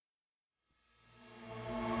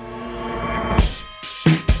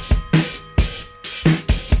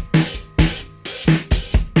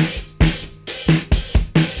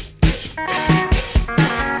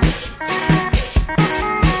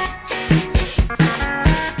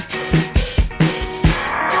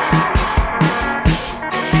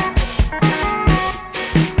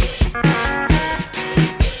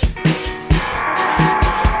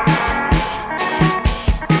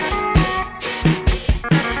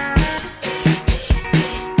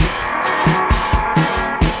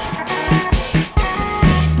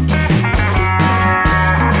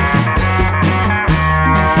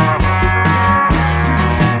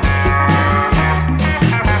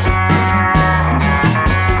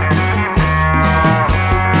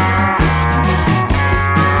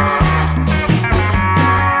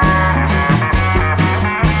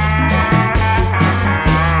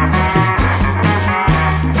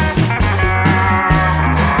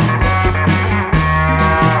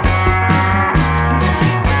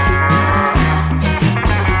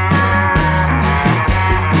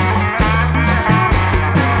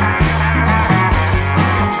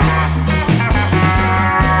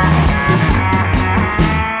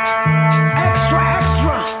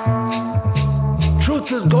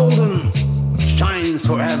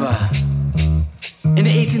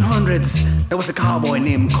1800s, there was a cowboy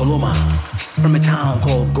named Coloma from a town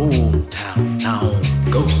called Gold Town, now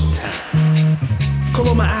Ghost Town.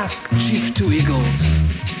 Coloma asked Chief Two Eagles,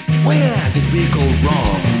 where did we go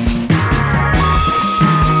wrong?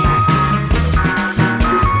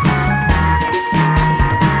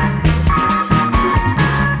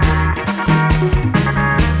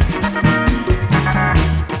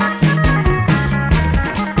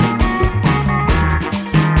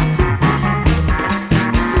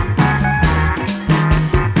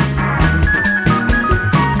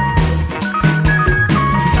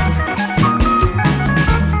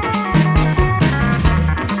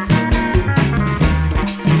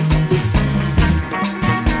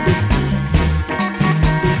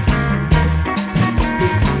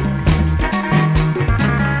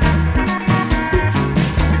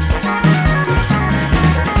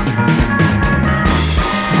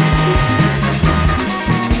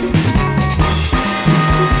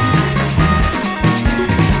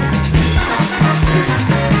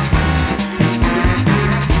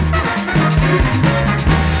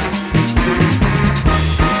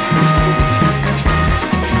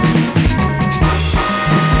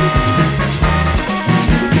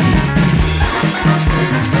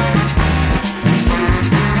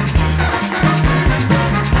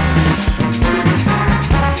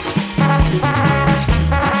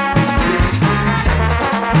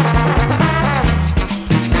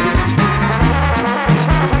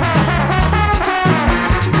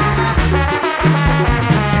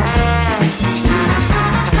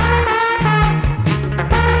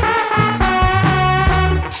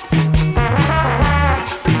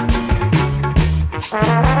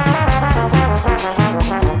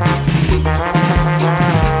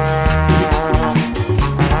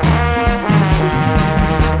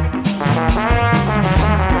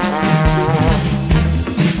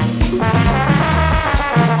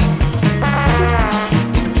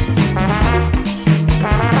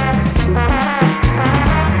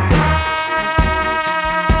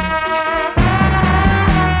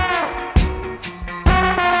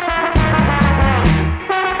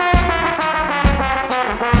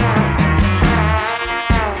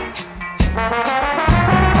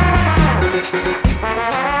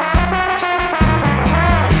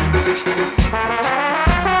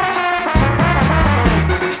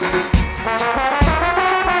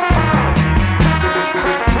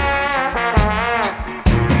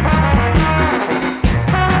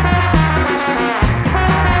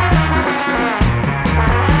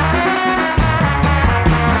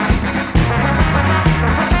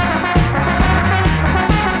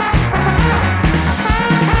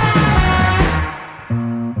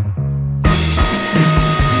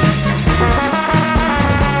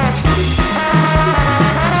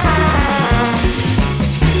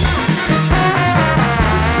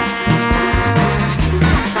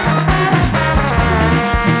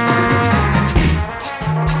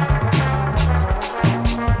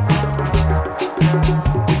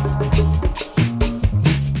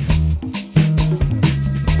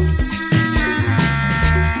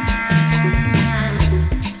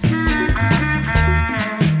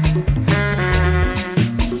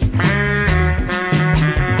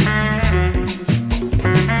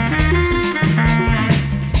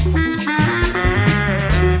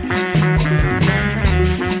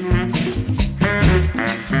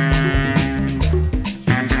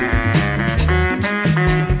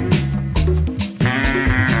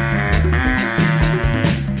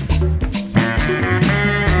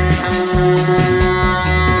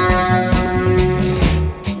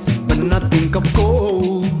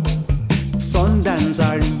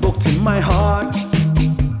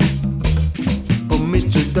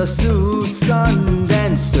 The Susan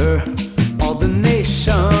dancer, all the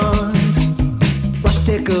nations rush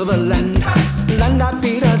take over land that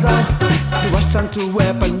beat us up. Rush on to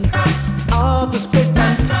weapon of the space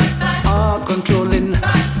tent of controlling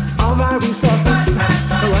of our resources.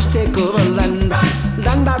 Rush take over land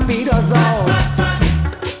that beat us all.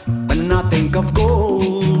 When I think of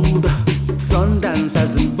gold, Sundance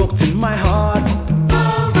has invoked in my heart.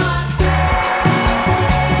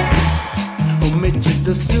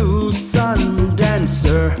 The Susan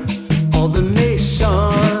dancer, all the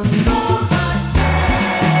nations.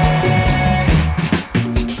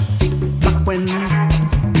 Back when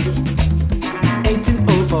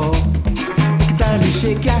 1804, pick a time and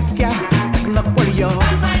shake, yeah, second up warrior.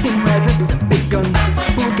 Who has this the big gun?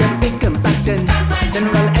 Who get big gun back then?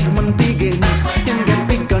 General Edmund begins, him get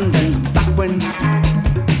big gun then. Back when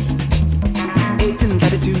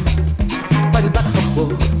 1832, by the Black Hawk War,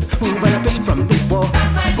 who benefit from this war?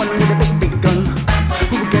 One with a big gun,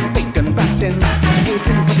 who get big gun back then?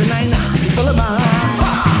 1849.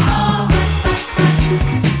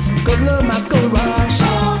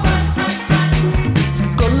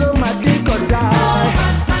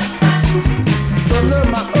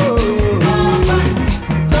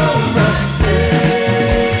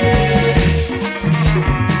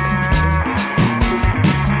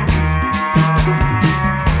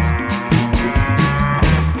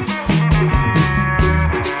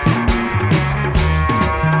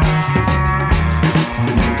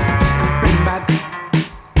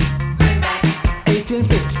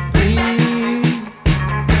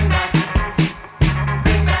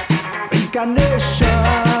 a nation.